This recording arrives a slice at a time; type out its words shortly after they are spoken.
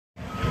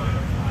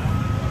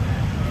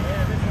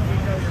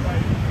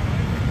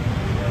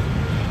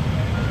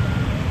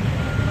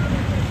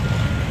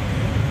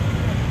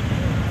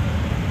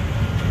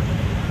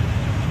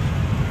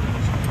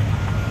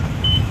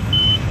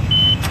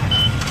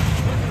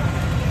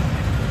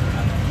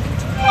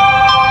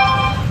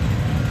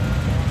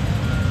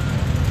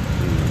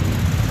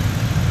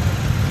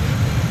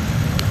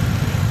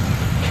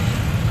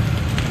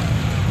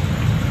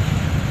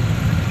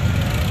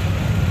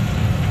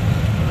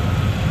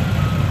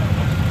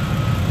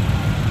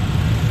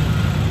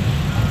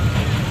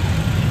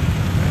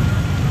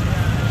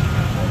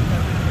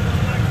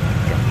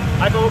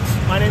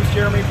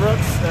Jeremy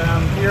Brooks,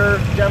 here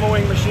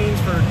demoing machines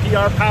for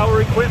DR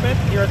power equipment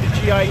here at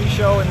the GIE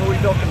show in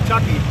Louisville,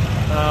 Kentucky.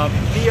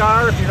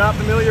 DR, if you're not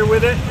familiar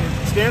with it,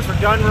 it stands for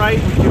Done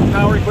Right. We do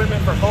power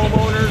equipment for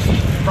homeowners,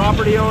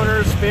 property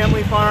owners,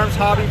 family farms,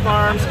 hobby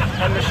farms,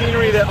 and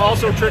machinery that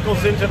also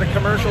trickles into the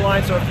commercial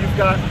line. So if you've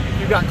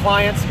got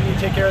clients, you need to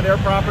take care of their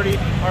property,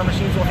 our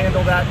machines will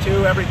handle that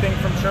too. Everything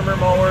from trimmer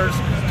mowers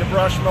to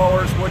brush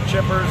mowers, wood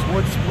chippers,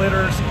 wood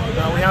splitters.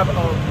 We have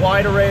a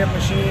wide array of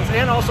machines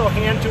and also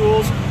hand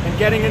tools and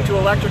getting into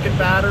electric and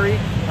battery.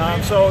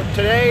 So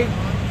today,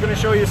 I'm going to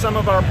show you some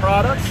of our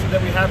products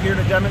that we have here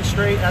to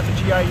demonstrate at the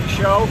GIE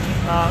show.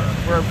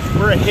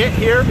 We're a hit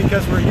here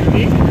because we're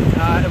unique.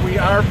 We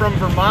are from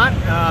Vermont,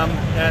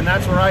 and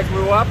that's where I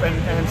grew up,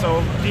 and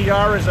so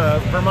DR is a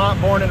Vermont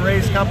born and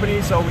raised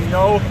company, so we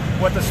know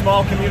what the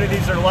small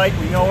communities are like,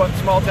 we know what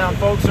small town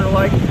folks are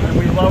like, and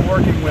we love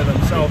working with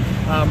them. So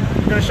I'm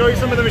going to show you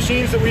some of the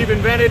machines that we've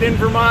invented in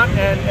Vermont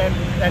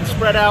and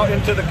spread out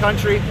into the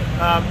country.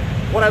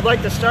 What I'd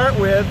like to start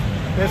with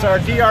is our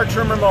DR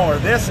trimmer mower.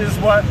 This is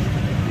what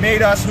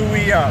made us who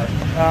we are.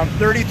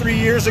 33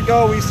 years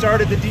ago we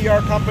started the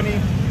DR company,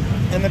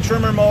 and the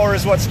trimmer mower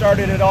is what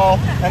started it all,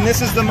 and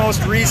this is the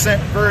most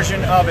recent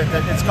version of it.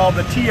 It's called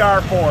the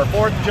TR4,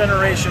 fourth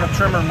generation of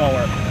trimmer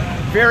mower.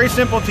 Very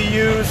simple to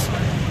use,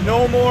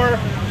 no more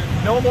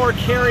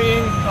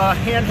carrying a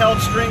handheld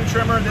string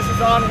trimmer. This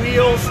is on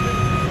wheels,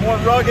 more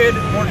rugged,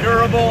 more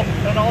durable,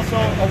 and also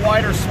a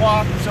wider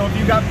swath. So if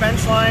you've got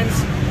fence lines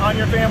on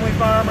your family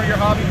farm or your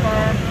hobby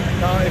farm,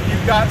 if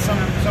you've got some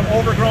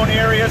overgrown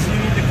areas you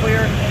need to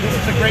clear, this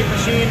is a great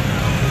machine.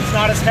 It's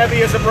not as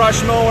heavy as a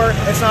brush mower,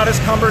 it's not as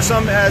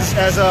cumbersome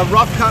as a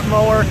rough cut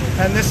mower,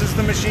 and this is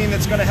the machine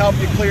that's going to help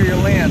you clear your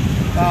land.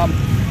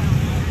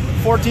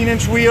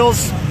 14-inch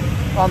wheels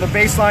on the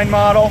baseline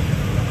model,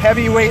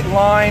 heavyweight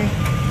line.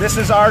 This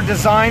is our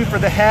design for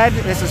the head.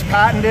 This is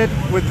patented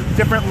with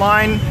different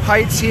line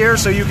heights here,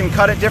 so you can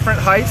cut at different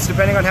heights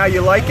depending on how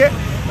you like it.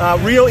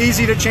 Real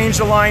easy to change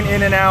the line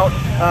in and out,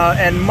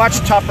 and much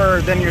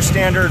tougher than your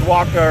standard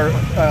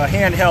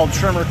handheld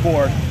trimmer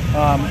cord.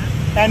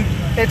 And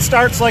it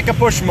starts like a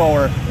push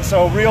mower,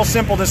 so real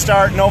simple to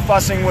start, no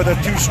fussing with a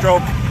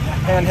two-stroke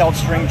handheld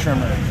string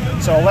trimmer.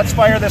 So let's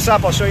fire this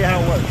up, I'll show you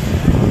how it works.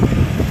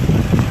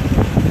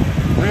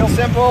 Real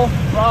simple,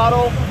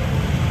 throttle,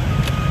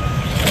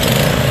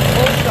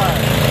 full start.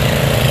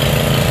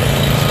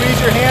 Squeeze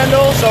your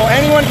handle, so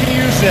anyone can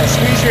use this.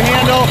 Squeeze your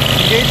handle,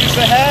 engages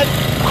the head.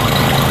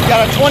 You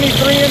got a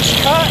 23-inch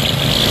cut.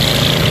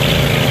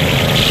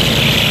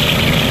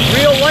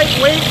 Real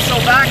lightweight, so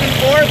back and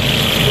forth.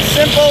 It's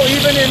simple,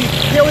 even in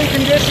hilly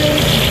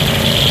conditions.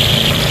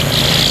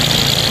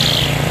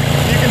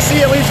 You can see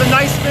it leaves a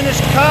nice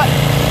finished cut,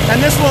 and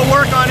this will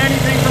work on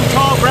anything from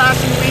tall grass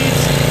and weeds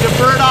to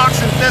burdocks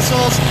and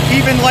thistles,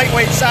 even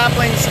lightweight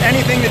saplings,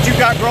 anything that you've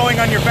got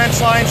growing on your fence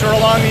lines or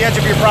along the edge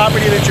of your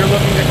property that you're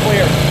looking to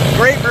clear.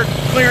 Great for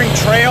clearing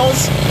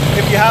trails.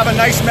 If you have a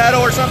nice meadow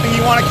or something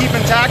you want to keep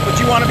intact, but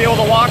you want to be able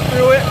to walk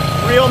through it,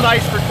 real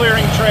nice for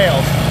clearing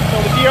trails. So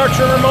the DR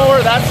trimmer mower,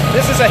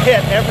 this is a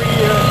hit every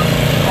year,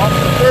 for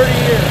 30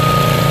 years.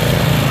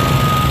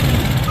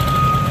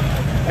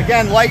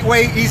 Again,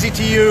 lightweight, easy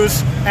to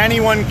use,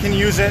 anyone can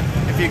use it.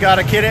 If you got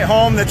a kid at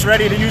home that's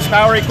ready to use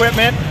power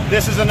equipment,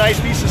 this is a nice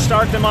piece to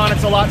start them on.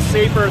 It's a lot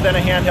safer than a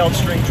handheld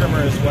string trimmer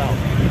as well.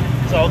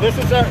 So this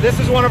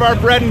is one of our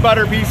bread and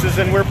butter pieces,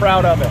 and we're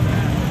proud of it.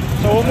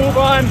 So we'll move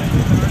on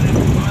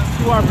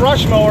to our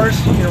brush mowers.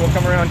 Here, we'll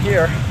come around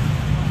here.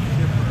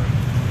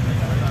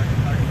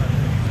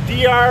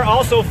 DR,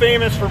 also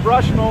famous for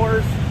brush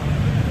mowers.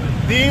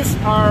 These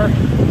are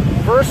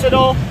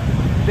versatile.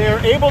 They're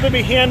able to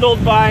be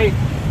handled by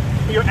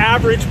your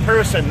average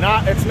person.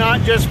 It's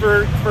not just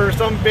for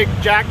some big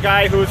jack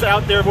guy who's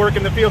out there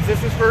working the fields.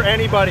 This is for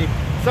anybody.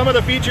 Some of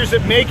the features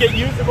that make it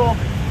usable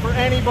for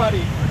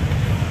anybody.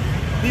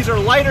 These are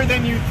lighter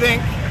than you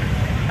think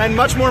and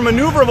much more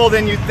maneuverable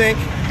than you think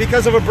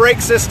because of a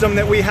brake system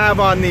that we have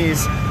on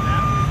these.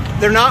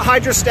 They're not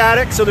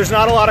hydrostatic, so there's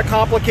not a lot of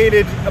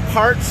complicated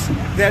parts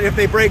that if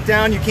they break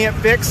down you can't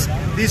fix.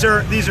 These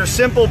are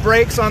simple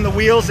brakes on the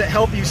wheels that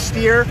help you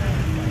steer.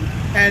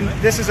 And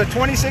this is a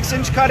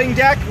 26-inch cutting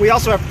deck. We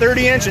also have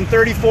 30-inch and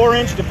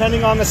 34-inch,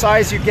 depending on the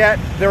size you get.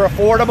 They're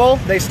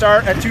affordable. They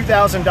start at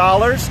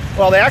 $2,000.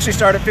 Well, they actually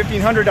start at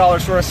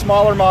 $1,500 for a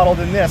smaller model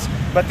than this.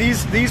 But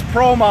these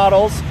pro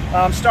models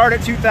start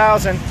at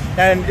 $2,000.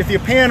 And if you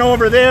pan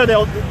over there,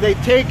 they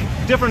take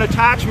different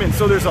attachments.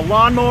 So there's a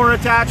lawnmower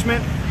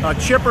attachment, a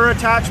chipper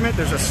attachment,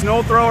 there's a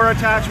snow thrower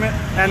attachment,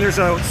 and there's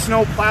a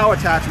snow plow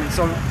attachment.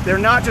 So they're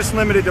not just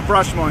limited to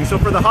brush mowing. So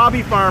for the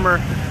hobby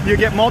farmer, you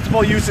get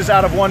multiple uses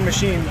out of one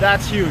machine.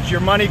 That's huge.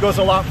 Your money goes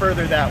a lot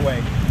further that way.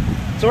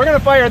 So we're going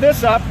to fire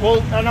this up,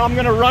 and I'm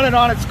going to run it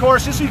on its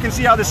course just so you can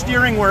see how the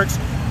steering works.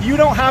 You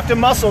don't have to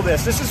muscle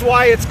this. This is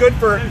why it's good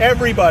for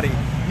everybody.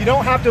 You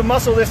don't have to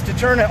muscle this to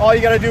turn it. All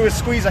you got to do is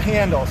squeeze a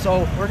handle.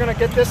 So we're going to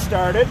get this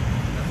started.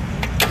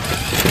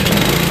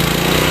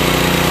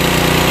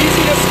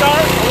 Easy to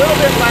start, a little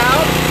bit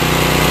loud.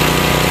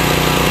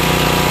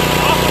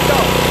 Off we go.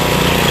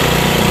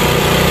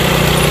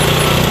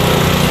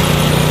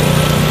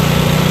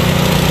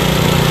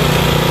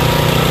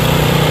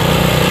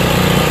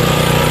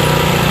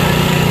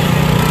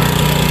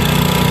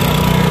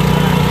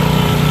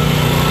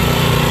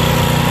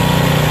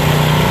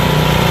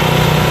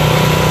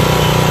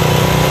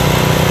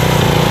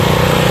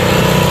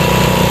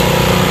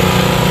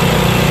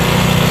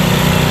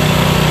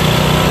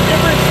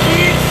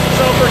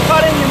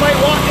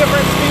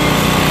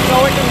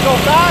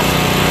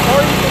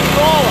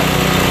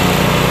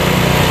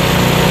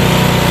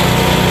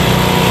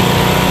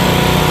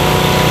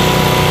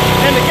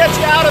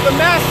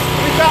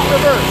 we've got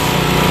reverse.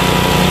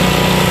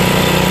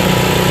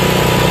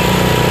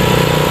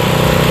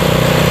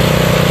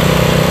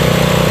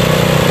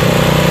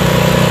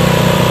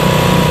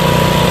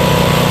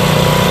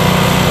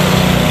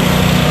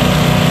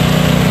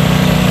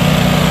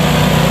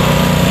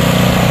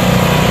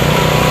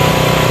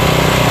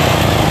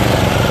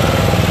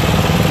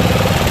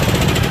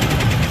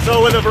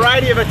 So with a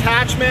variety of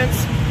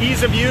attachments,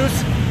 ease of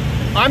use,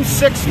 I'm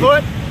 6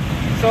 foot,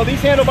 so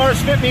these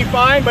handlebars fit me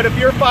fine, but if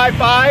you're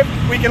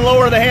 5'5", we can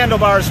lower the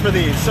handlebars for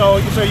these. So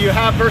you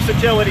have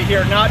versatility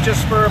here, not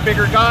just for a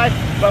bigger guy,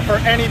 but for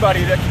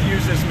anybody that can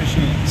use this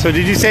machine. So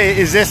did you say,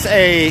 is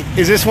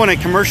this one a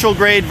commercial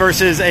grade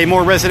versus a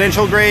more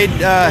residential grade?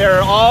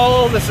 They're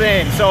all the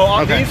same. So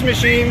on okay. These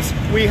machines,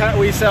 we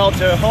sell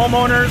to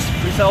homeowners,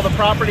 we sell to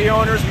property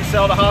owners, we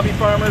sell to hobby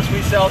farmers,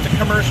 we sell to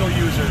commercial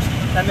users.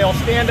 And they'll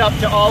stand up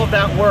to all of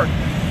that work.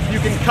 You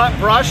can cut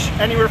brush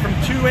anywhere from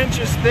 2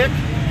 inches thick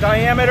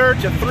diameter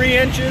to 3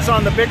 inches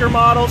on the bigger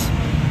models.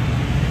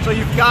 So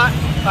you've got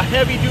a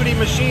heavy duty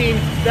machine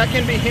that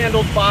can be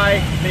handled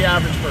by the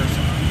average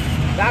person.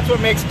 That's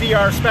what makes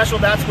DR special.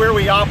 That's where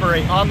we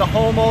operate, on the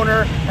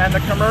homeowner and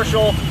the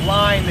commercial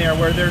line there,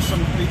 where there's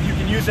some, you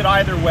can use it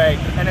either way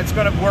and it's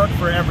going to work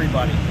for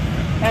everybody.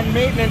 And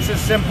maintenance is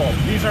simple.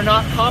 These are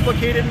not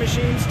complicated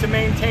machines to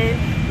maintain,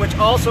 which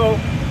also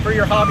for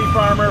your hobby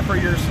farmer, for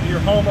your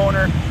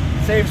homeowner,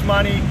 saves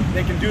money.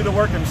 They can do the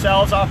work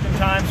themselves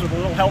oftentimes with a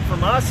little help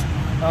from us.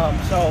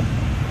 So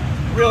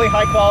really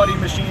high quality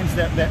machines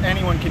that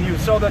anyone can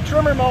use. So the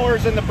trimmer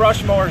mowers and the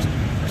brush mowers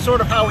are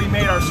sort of how we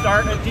made our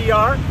start at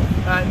DR,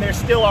 and they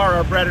still are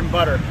our bread and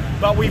butter.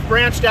 But we've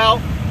branched out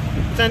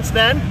since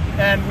then,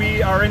 and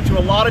we are into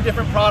a lot of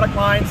different product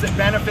lines that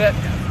benefit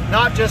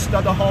not just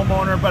the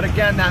homeowner, but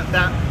again,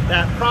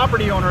 that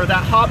property owner,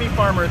 that hobby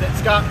farmer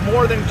that's got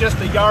more than just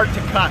a yard to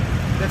cut,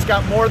 that's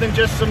got more than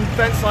just some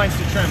fence lines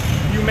to trim.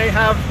 You may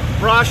have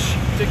brush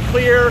to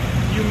clear,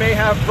 you may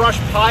have brush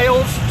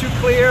piles to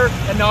clear,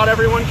 and not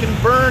everyone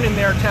can burn in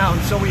their town.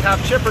 So we have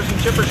chippers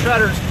and chipper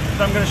shredders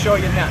that I'm going to show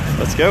you next.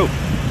 Let's go.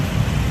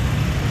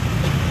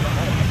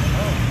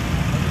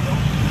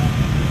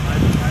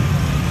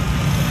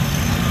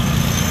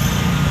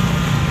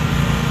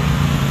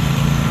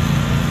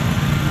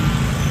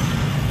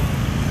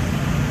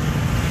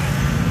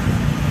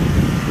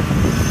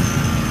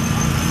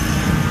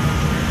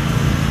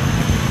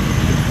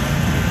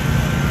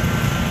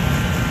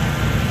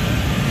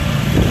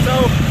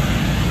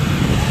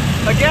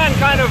 Again,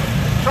 kind of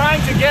trying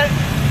to get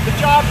the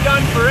job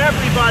done for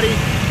everybody.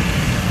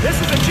 This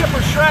is a chipper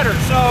shredder,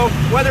 so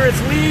whether it's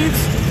leaves,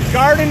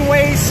 garden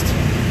waste,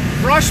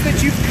 brush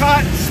that you've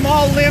cut,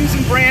 small limbs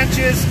and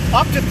branches,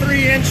 up to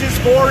 3 inches,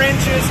 4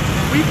 inches,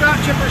 we've got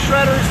chipper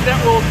shredders that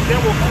will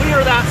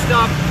clear that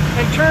stuff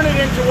and turn it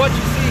into what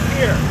you see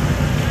here.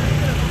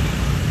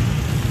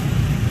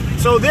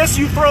 So this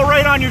you throw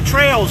right on your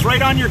trails,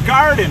 right on your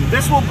garden.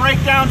 This will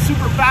break down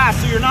super fast,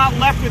 so you're not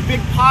left with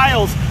big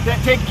piles that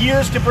take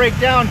years to break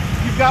down.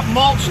 You've got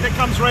mulch that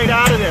comes right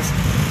out of this.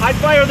 I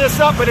fire this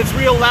up, but it's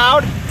real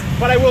loud.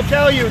 But I will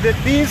tell you that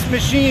these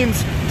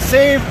machines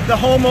save the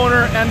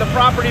homeowner and the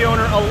property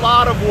owner a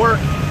lot of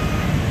work.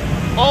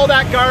 All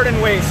that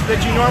garden waste that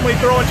you normally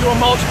throw into a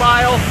mulch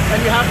pile and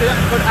you have to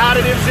put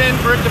additives in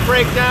for it to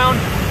break down,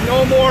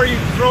 no more. You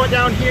throw it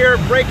down here,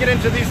 break it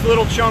into these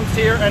little chunks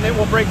here, and it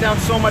will break down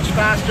so much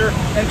faster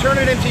and turn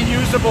it into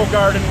usable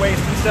garden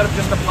waste instead of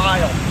just a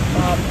pile.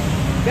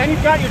 Then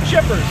you've got your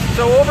chippers.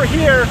 So over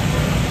here,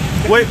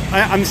 wait,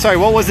 I'm sorry,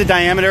 what was the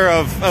diameter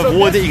of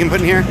wood that you can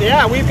put in here?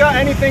 Yeah, we've got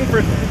anything for,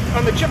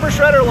 on the chipper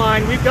shredder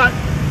line, we've got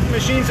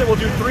machines that will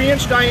do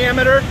 3-inch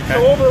diameter. Okay.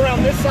 So over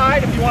around this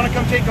side, if you want to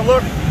come take a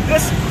look,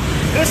 this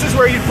is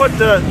where you put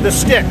the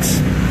sticks.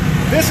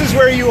 This is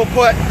where you will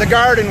put the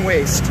garden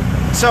waste.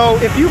 So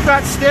if you've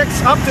got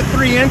sticks up to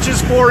 3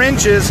 inches, 4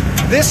 inches,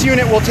 this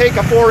unit will take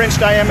a 4-inch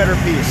diameter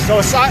piece.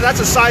 So that's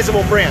a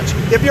sizable branch.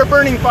 If you're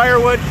burning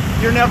firewood,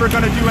 you're never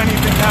going to do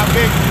anything that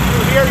big.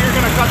 Here, you're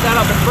going to cut that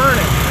up and burn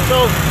it.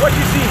 So what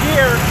you see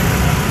here,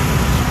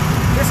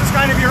 this is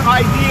kind of your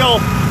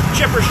ideal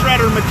chipper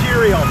shredder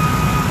material.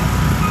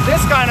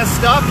 This kind of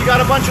stuff, you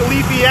got a bunch of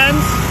leafy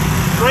ends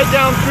right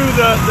down through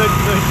the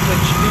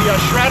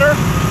shredder,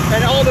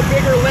 and all the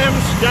bigger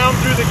limbs down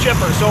through the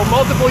chipper. So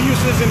multiple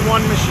uses in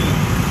one machine.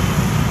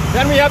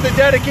 Then we have the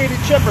dedicated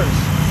chippers.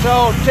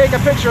 So take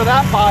a picture of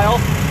that pile.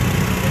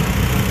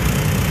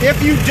 If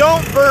you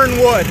don't burn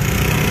wood,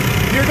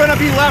 you're going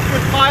to be left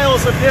with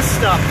piles of this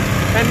stuff.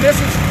 And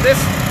this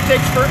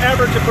takes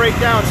forever to break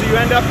down. So you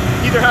end up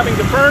either having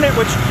to burn it,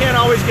 which you can't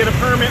always get a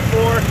permit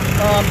for,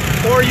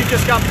 or you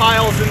just got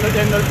piles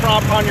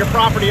on your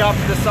property off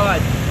to the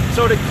side.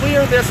 So to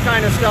clear this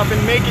kind of stuff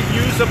and make it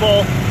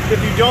usable,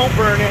 if you don't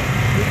burn it,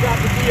 we've got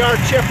the DR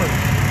chipper.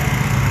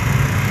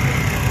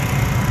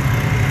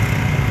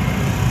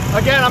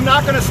 Again, I'm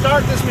not going to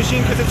start this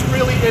machine because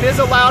it is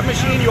a loud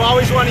machine. You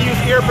always want to use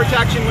ear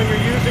protection when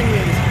you're using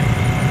these.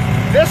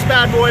 This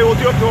bad boy will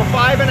do up to a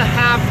 5.5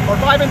 or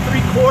 5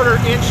 3/4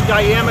 inch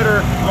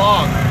diameter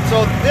log.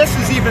 So this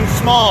is even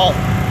small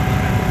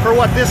for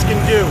what this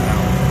can do.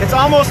 It's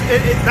almost,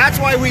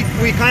 that's why we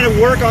kind of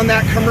work on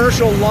that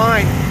commercial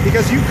line,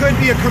 because you could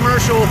be a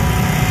commercial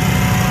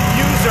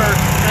user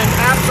and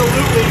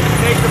absolutely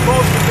make the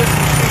most of this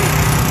machine.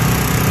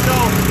 So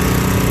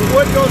the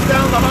wood goes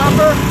down the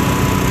hopper.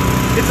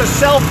 It's a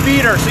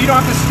self-feeder, so you don't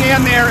have to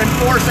stand there and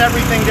force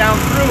everything down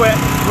through it,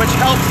 which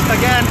helps,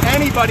 again,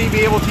 anybody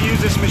be able to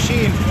use this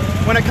machine.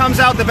 When it comes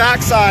out the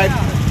backside,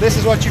 this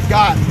is what you've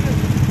got.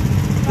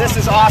 This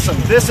is awesome.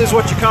 This is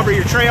what you cover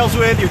your trails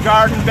with, your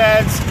garden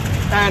beds,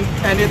 and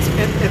it's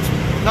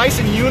nice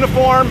and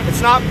uniform.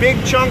 It's not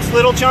big chunks,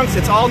 little chunks.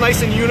 It's all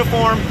nice and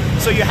uniform.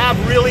 So you have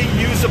really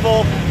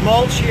usable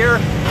mulch here,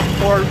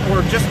 or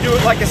just do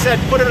it, like I said,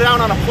 put it down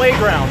on a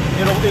playground.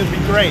 It'll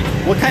be great.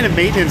 What kind of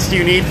maintenance do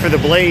you need for the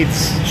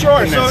blades?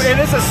 Sure, so it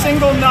is a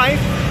single knife.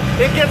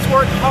 It gets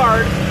worked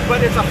hard,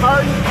 but it's a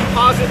hardened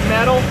composite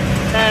metal,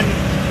 and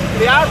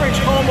the average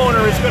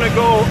homeowner is going to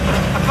go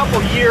a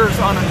couple years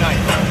on a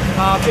knife.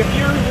 If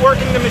you're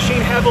working the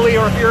machine heavily,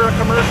 or if you're a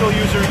commercial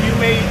user, you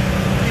may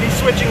be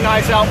switching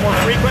knives out more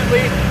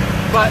frequently,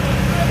 but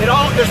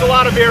there's a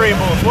lot of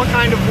variables. What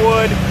kind of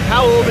wood,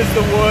 how old is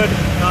the wood,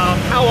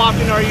 how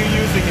often are you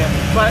using it?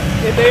 But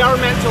they are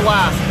meant to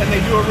last, and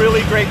they do a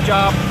really great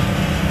job.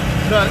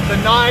 The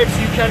knives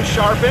you can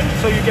sharpen,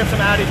 so you get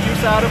some added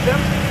use out of them.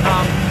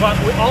 But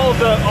all of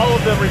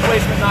the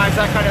replacement knives,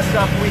 that kind of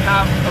stuff, we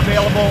have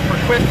available for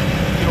quick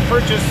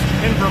purchase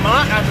in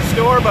Vermont at the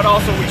store, but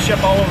also we ship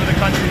all over the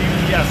country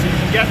UPS, so you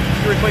can get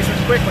your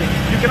replacements quickly.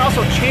 You can also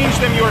change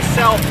them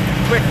yourself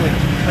quickly.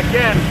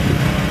 Again,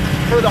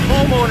 for the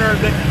homeowner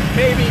that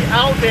may be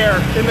out there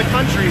in the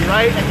country,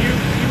 right, and you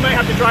might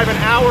have to drive an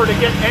hour to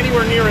get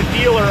anywhere near a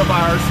dealer of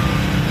ours,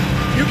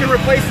 you can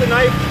replace the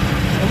knife,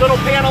 a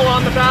little panel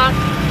on the back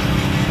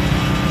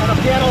and a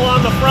panel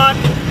on the front,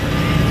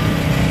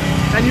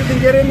 and you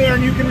can get in there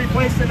and you can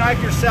replace the knife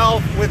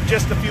yourself with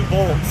just a few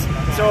bolts.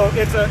 So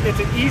it's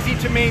an easy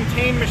to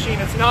maintain machine.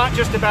 It's not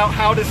just about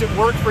how does it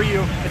work for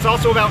you. It's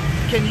also about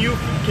can you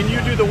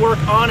do the work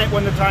on it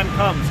when the time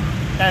comes.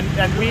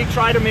 And we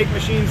try to make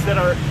machines that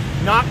are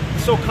not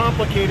so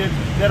complicated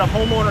that a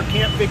homeowner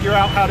can't figure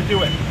out how to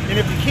do it. And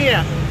if you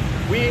can't,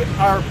 we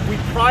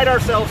pride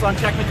ourselves on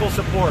technical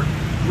support.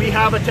 We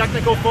have a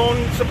technical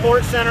phone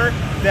support center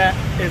that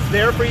is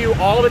there for you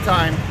all the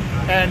time,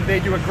 and they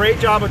do a great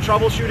job of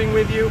troubleshooting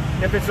with you.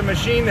 If it's a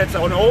machine that's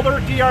an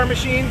older DR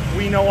machine,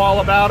 we know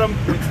all about them.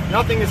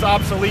 Nothing is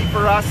obsolete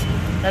for us.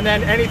 And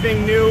then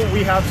anything new,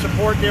 we have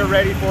support there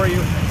ready for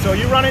you. So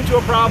you run into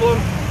a problem,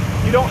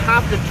 you don't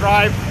have to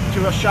drive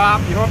to a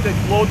shop, you don't have to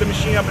load the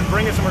machine up and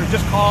bring it somewhere,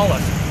 just call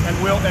us. And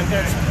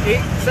it's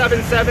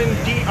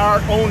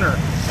 877-DR-OWNER,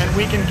 and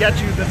we can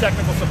get you the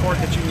technical support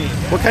that you need.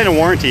 What kind of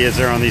warranty is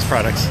there on these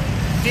products?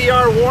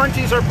 DR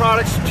warranties our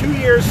products 2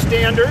 years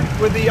standard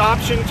with the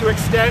option to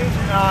extend,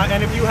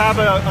 and if you have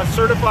a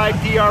certified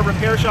DR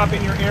repair shop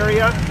in your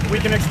area, we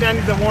can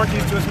extend the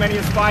warranties to as many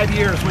as 5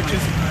 years, which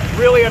is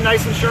really a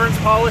nice insurance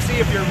policy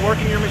if you're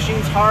working your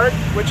machines hard,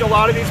 which a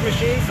lot of these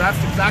machines, that's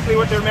exactly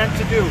what they're meant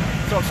to do.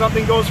 So if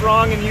something goes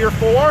wrong in year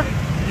 4,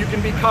 you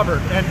can be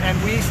covered,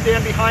 and we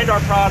stand behind our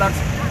products.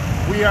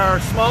 We are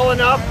small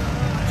enough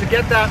to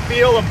get that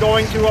feel of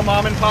going to a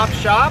mom and pop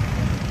shop,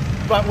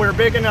 but we're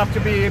big enough to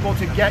be able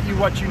to get you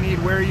what you need,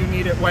 where you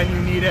need it, when you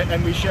need it,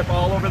 and we ship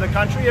all over the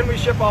country and we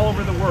ship all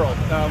over the world.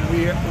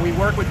 We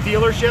work with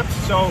dealerships,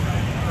 so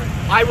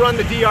I run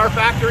the DR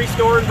factory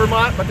store in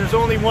Vermont, but there's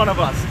only one of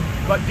us.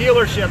 But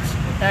dealerships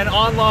and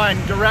online,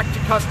 direct to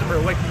customer,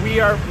 like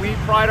we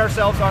pride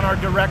ourselves on our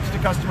direct to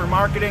customer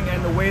marketing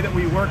and the way that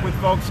we work with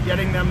folks,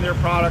 getting them their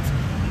products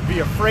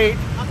via freight,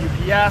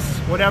 UPS,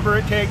 whatever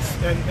it takes,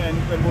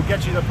 and we'll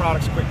get you the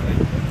products quickly.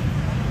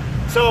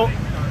 So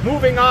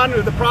moving on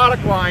to the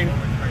product line,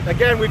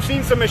 again, we've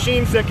seen some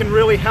machines that can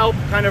really help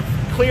kind of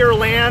clear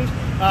land,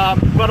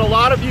 but a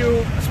lot of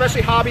you,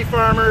 especially hobby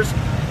farmers,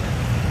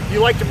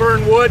 you like to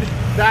burn wood.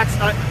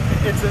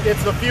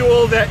 It's the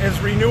fuel that is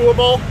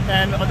renewable,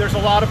 and there's a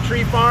lot of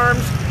tree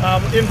farms.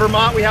 In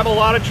Vermont, we have a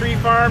lot of tree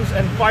farms,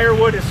 and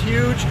firewood is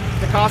huge.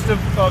 The cost of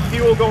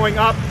fuel going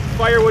up,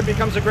 firewood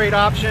becomes a great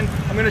option.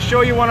 I'm going to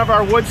show you one of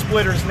our wood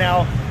splitters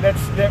now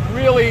that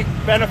really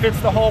benefits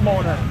the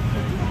homeowner.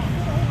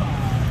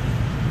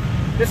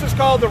 This is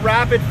called the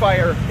Rapid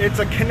Fire. It's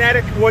a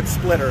kinetic wood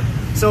splitter.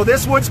 So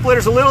this wood splitter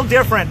is a little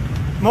different.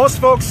 Most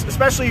folks,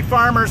 especially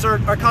farmers, are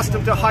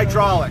accustomed to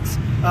hydraulics.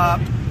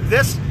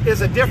 This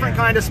is a different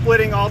kind of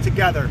splitting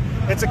altogether.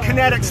 It's a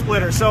kinetic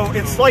splitter, so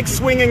it's like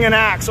swinging an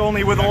axe,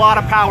 only with a lot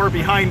of power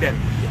behind it.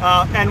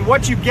 And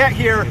what you get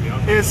here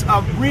is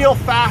a real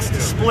fast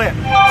split.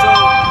 So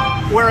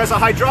whereas a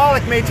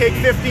hydraulic may take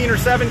 15 or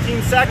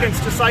 17 seconds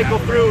to cycle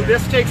through,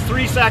 this takes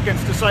 3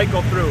 seconds to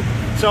cycle through.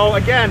 So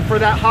again, for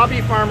that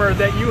hobby farmer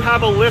that you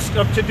have a list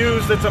of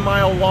to-dos that's a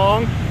mile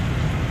long,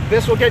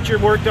 this will get your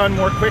work done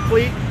more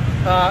quickly,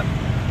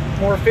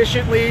 more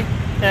efficiently,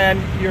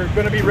 and you're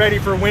going to be ready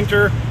for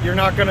winter. You're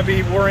not going to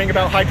be worrying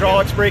about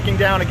hydraulics breaking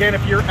down. Again,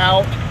 if you're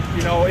out,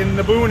 in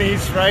the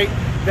boonies, right,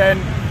 then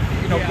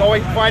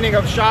finding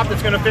a shop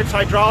that's going to fix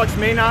hydraulics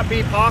may not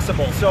be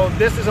possible. So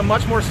this is a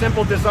much more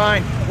simple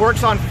design.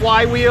 Works on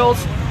flywheels.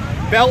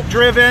 belt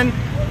driven,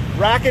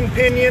 rack and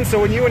pinion.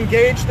 So when you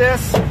engage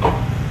this,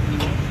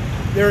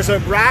 there's a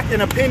rack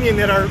and a pinion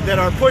that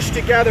are pushed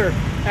together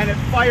and it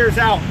fires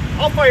out.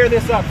 I'll fire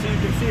this up so you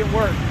can see it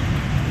work.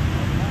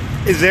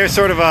 Is there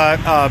sort of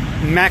a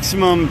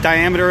maximum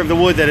diameter of the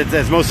wood that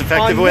it's most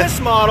effective with? On this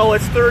model,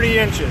 it's 30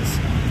 inches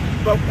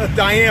but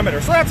diameter,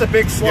 so that's a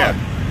big slug.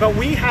 Yeah. But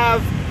we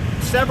have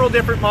several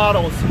different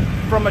models,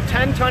 from a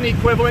 10-ton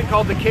equivalent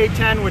called the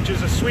K10, which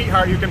is a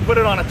sweetheart. You can put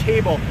it on a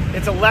table.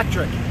 It's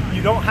electric.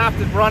 You don't have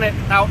to run it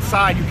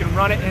outside. You can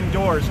run it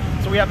indoors.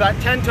 So we have that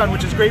 10-ton,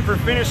 which is great for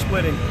finish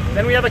splitting.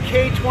 Then we have a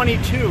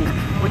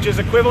K22, which is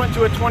equivalent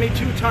to a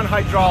 22-ton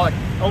hydraulic.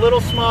 A little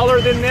smaller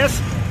than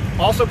this,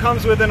 also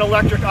comes with an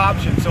electric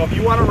option. So if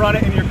you want to run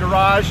it in your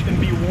garage and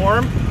be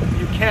warm,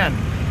 you can.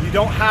 You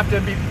don't have to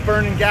be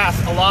burning gas.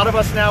 A lot of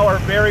us now are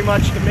very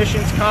much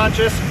emissions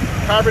conscious,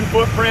 carbon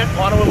footprint,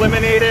 want to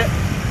eliminate it.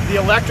 The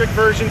electric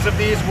versions of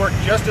these work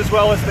just as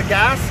well as the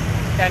gas,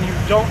 and you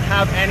don't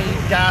have any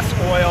gas,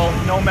 oil,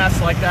 no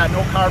mess like that,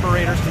 no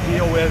carburetors to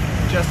deal with,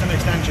 just an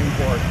extension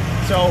cord.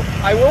 So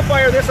I will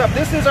fire this up.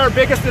 This is our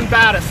biggest and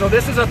baddest. So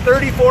this is a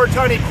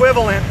 34-ton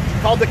equivalent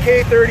called the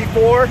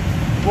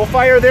K34. We'll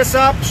fire this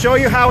up, show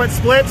you how it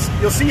splits.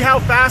 You'll see how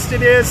fast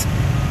it is.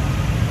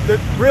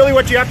 Really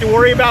what you have to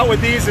worry about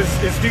with these is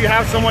do you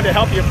have someone to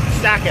help you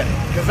stack it?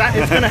 Because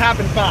it's going to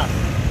happen fast.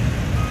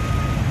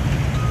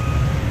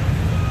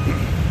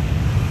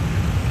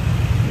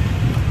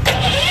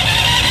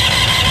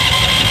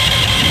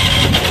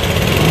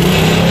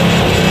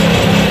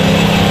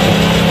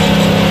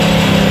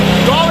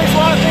 You always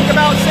want to think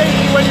about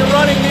safety when you're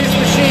running these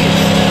machines.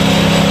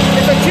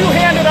 It's a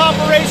two-handed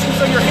operation,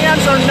 so your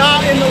hands are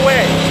not in the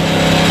way.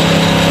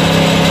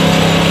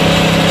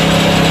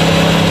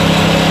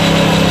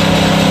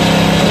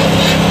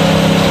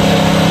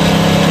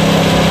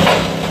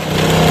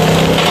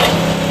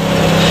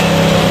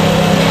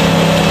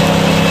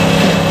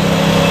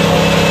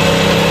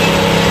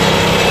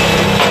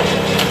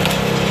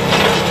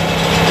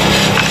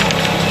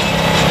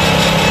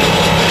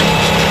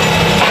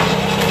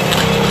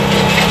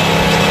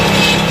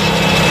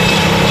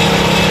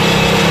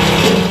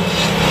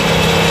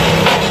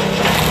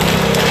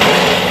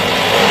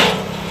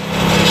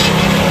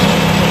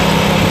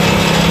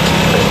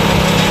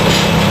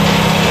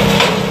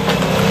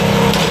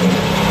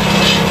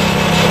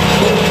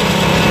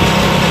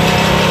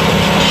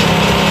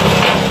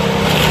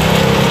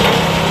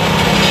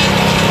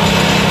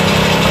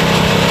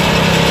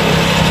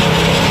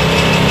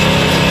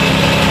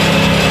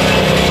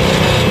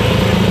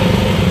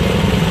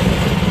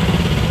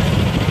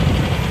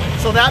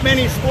 So that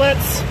many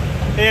splits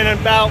in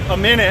about a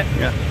minute,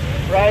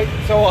 right?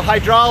 So a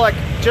hydraulic,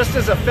 just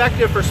as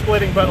effective for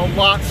splitting, but a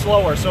lot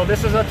slower. So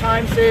this is a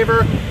time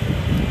saver.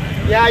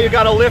 Yeah, you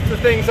got to lift the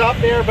things up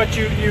there, but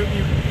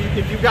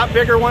if you've got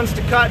bigger ones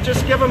to cut,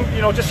 just give them,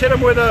 just hit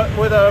them with a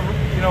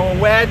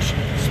wedge,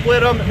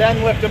 split them,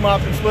 then lift them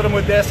up and split them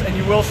with this, and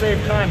you will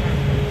save time.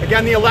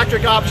 Again, the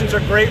electric options are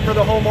great for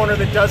the homeowner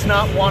that does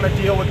not want to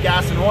deal with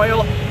gas and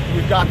oil.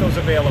 We've got those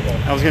available.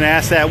 I was going to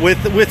ask that,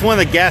 with one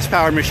of the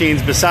gas-powered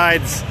machines,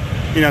 besides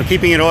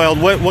keeping it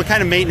oiled, what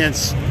kind of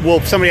maintenance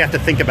will somebody have to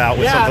think about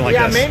with something like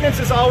this? Yeah, maintenance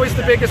is always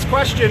the biggest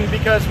question,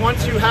 because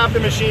once you have the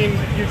machine,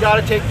 you've got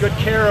to take good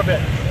care of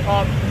it.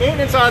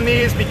 Maintenance on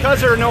these,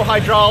 because there are no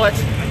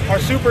hydraulics, are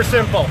super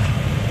simple.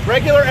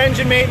 Regular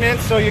engine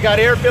maintenance, so you got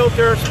air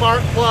filter,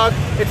 spark plug.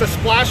 It's a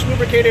splash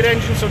lubricated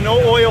engine, so no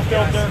oil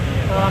filter.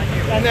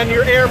 And then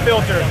your air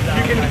filter.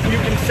 You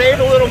can save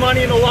a little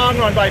money in the long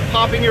run by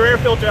popping your air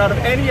filter out of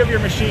any of your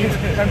machines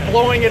and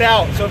blowing it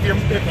out. So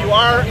if you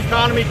are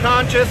economy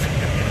conscious,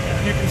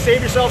 you can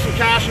save yourself some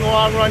cash in the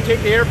long run.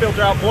 Take the air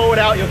filter out, blow it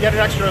out. You'll get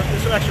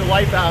some extra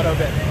life out of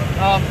it.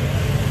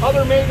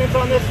 Other maintenance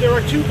on this, there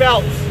are two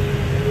belts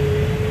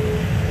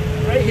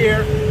right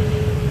here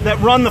that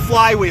run the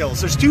flywheels.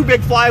 There's two big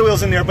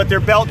flywheels in there, but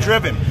they're belt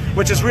driven,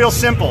 which is real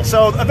simple.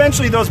 So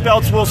eventually those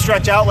belts will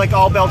stretch out like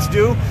all belts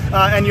do,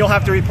 and you'll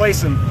have to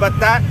replace them. But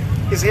that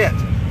is it.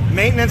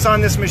 Maintenance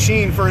on this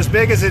machine, for as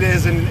big as it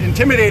is and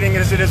intimidating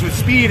as it is with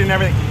speed and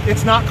everything,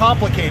 it's not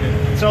complicated.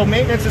 So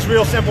maintenance is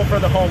real simple for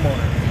the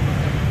homeowner.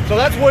 So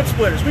that's wood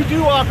splitters. We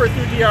do offer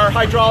through DR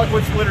hydraulic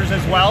wood splitters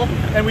as well,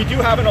 and we do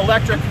have an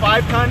electric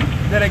 5-ton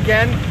that,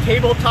 again,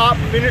 tabletop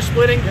finish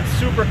splitting. It's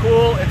super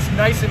cool. It's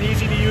nice and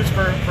easy to use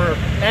for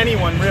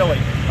anyone, really.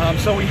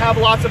 So we have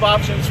lots of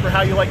options for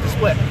how you like to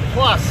split.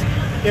 Plus,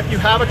 if you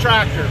have a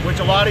tractor, which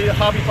a lot of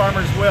hobby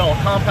farmers will,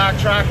 compact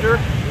tractor,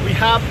 we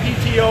have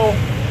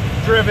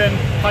PTO-driven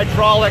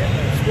hydraulic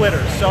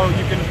splitters. So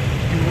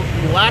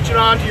you latch it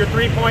onto your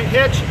 3-point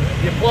hitch,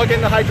 you plug in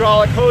the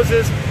hydraulic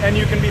hoses, and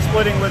you can be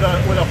splitting with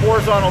a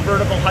horizontal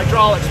vertical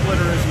hydraulic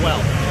splitter as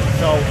well.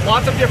 So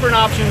lots of different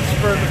options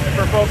for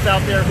folks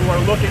out there who are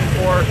looking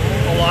for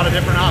a lot of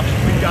different options.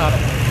 We've got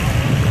them.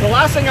 The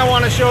last thing I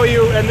want to show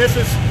you, and this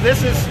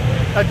is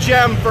a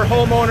gem for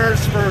homeowners,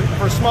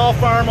 for small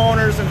farm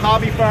owners and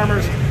hobby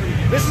farmers.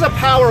 This is a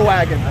power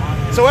wagon.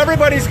 So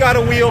everybody's got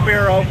a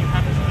wheelbarrow,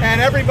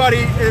 and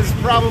everybody is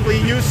probably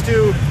used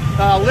to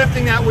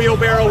lifting that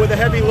wheelbarrow with a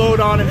heavy load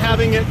on and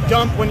having it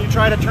dump when you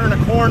try to turn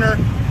a corner.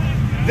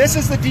 This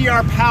is the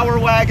DR Power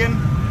Wagon.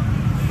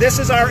 This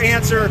is our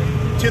answer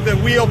to the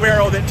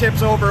wheelbarrow that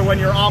tips over when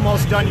you're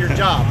almost done your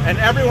job. And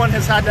everyone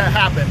has had that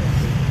happen.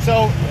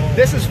 So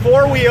this is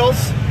four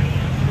wheels,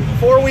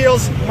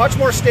 much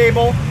more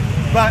stable,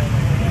 but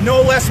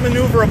no less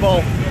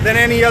maneuverable than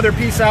any other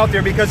piece out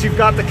there because you've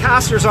got the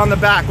casters on the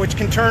back, which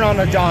can turn on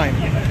a dime.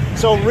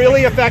 So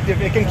really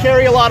effective. It can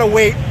carry a lot of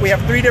weight. We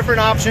have three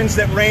different options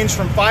that range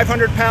from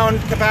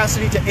 500-pound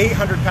capacity to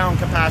 800-pound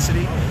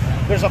capacity.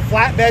 There's a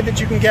flatbed that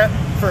you can get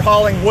for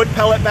hauling wood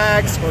pellet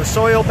bags or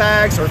soil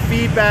bags or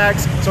feed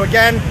bags. So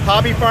again,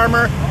 hobby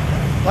farmer,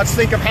 let's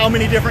think of how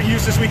many different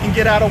uses we can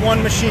get out of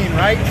one machine,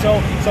 right?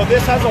 So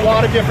this has a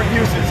lot of different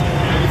uses.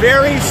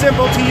 Very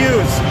simple to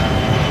use.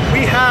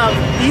 We have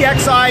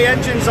EXI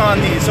engines on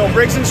these, so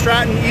Briggs &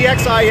 Stratton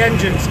EXI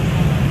engines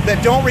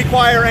that don't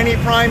require any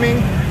priming,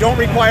 don't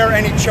require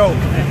any choke.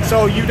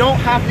 So you don't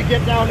have to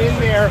get down in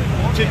there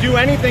to do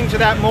anything to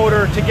that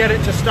motor to get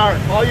it to start.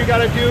 All you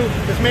gotta do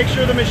is make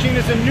sure the machine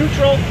is in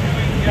neutral,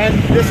 and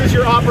this is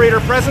your operator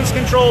presence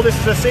control. This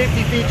is a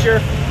safety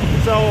feature.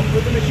 So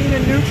with the machine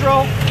in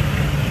neutral,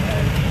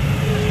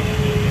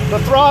 the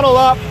throttle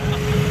up,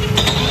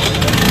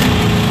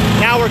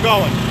 now we're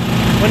going.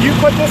 When you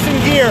put this in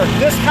gear,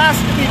 this has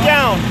to be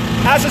down.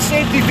 Has a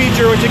safety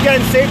feature, which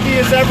again, safety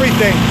is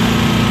everything.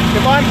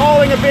 If I'm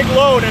hauling a big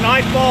load and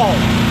I fall,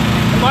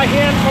 and my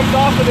hand comes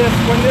off of this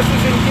when this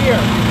is in gear,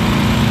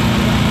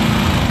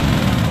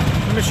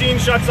 the machine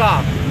shuts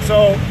off.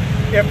 So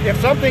if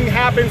something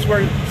happens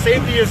where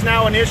safety is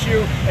now an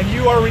issue and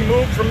you are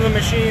removed from the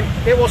machine,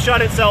 it will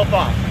shut itself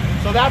off.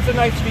 So that's a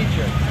nice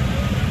feature.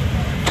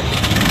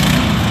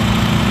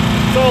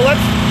 So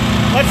let's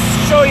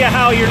show you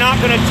how you're not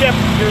going to tip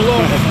your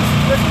load.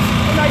 This is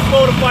a nice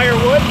load of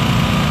firewood.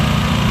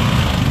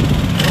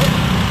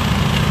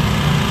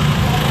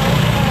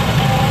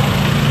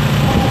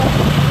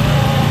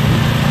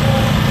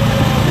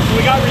 So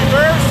we got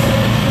reverse.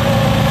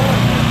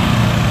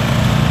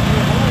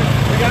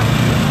 We got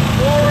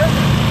forward.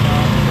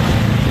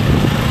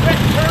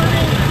 Quick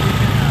turning.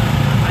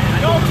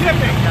 No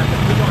tipping.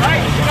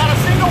 Right? You got a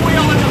single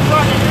wheel in the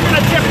front and you're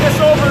going to tip this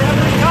over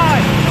every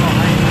time.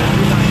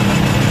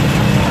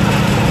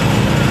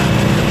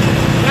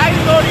 Now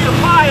you go to your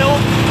pile.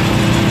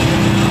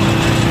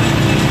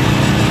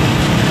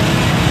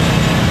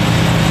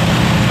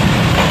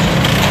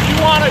 You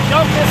want to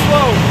dump this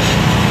load.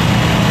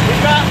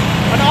 We've got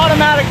an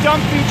automatic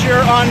dump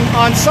feature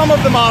on some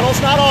of the models,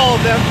 not all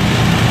of them.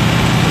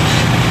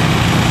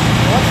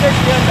 Let's take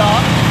the end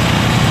off.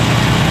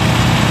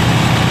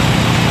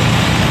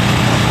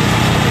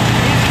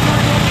 Easy to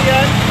remove the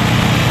end.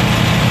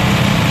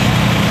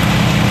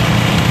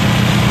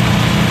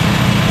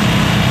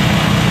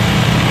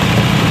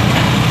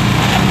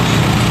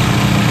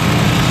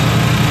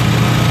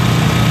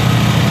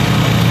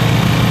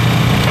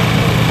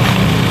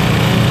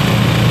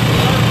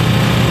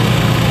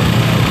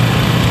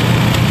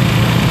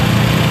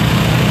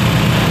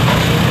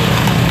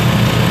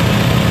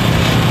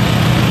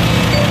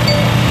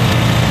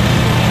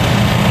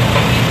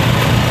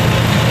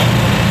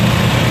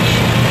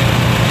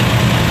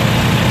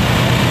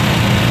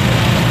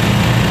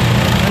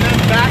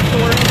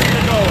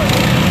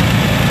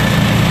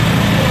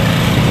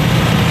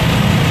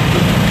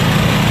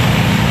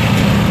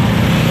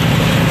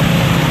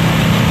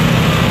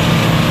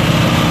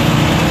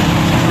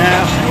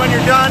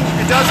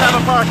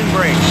 Parking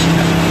brake.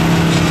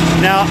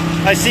 Now,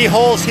 I see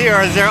holes here.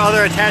 Is there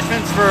other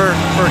attachments for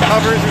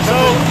covers or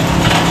something?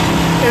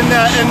 So,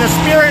 in the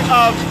spirit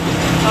of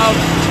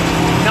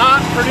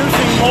not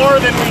producing more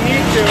than we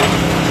need to,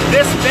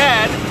 this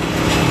bed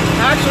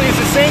actually is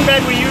the same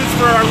bed we use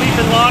for our leaf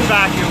and lawn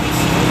vacuums.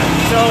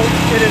 So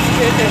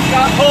it's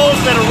got holes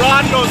that a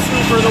rod goes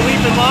through for the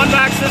leaf and lawn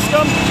vac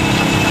system,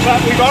 but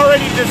we've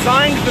already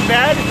designed the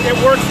bed. It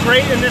works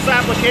great in this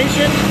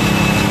application,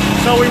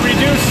 so we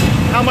reduce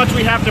how much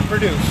we have to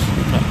produce.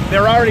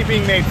 They're already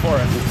being made for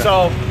us.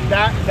 So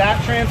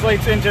that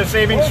translates into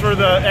savings for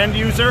the end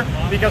user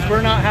because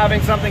we're not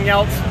having something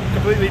else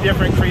completely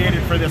different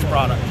created for this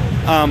product.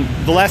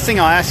 The last thing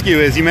I'll ask you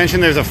is, you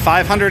mentioned there's a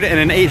 500 and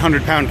an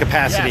 800 pound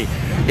capacity. Yes.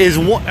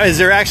 Is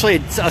there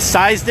actually a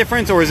size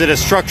difference, or is it a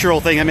structural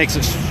thing that makes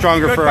it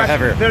stronger Good for question. a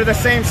heavier? They're the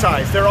same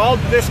size. They're all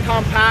this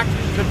compact.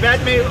 The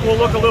bed will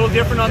look a little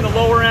different on the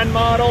lower end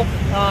model,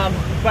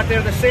 but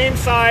they're the same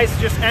size,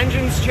 just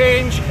engines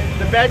change,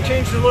 the bed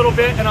changes a little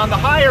bit, and on the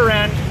higher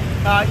end,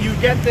 you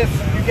get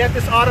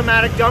this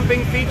automatic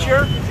dumping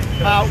feature,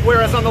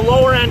 whereas on the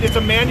lower end, it's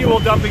a manual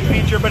dumping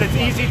feature, but it's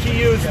easy to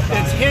use.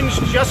 It's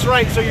hinged just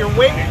right, so your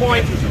weight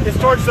point is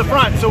towards the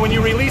front, so when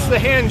you release the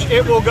hinge,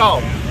 it will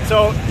go.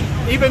 So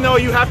even though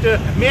you have to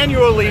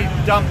manually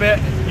dump it,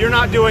 you're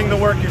not doing the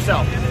work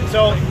yourself.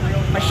 So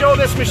I show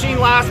this machine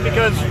last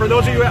because for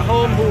those of you at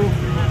home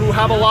who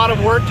have a lot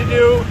of work to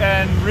do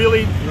and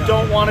really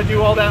don't want to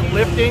do all that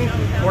lifting,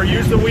 or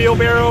use the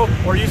wheelbarrow,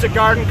 or use a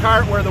garden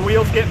cart where the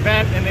wheels get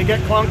bent and they get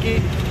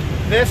clunky,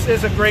 this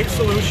is a great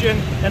solution,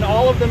 and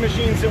all of the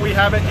machines that we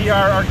have at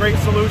DR are great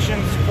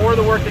solutions for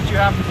the work that you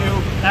have to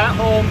do at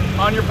home,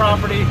 on your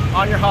property,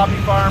 on your hobby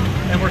farm,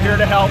 and we're here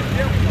to help.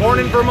 Born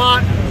in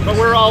Vermont, but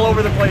we're all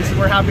over the place, and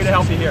we're happy to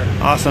help you here.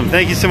 Awesome.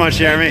 Thank you so much,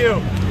 Jeremy.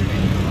 Thank you.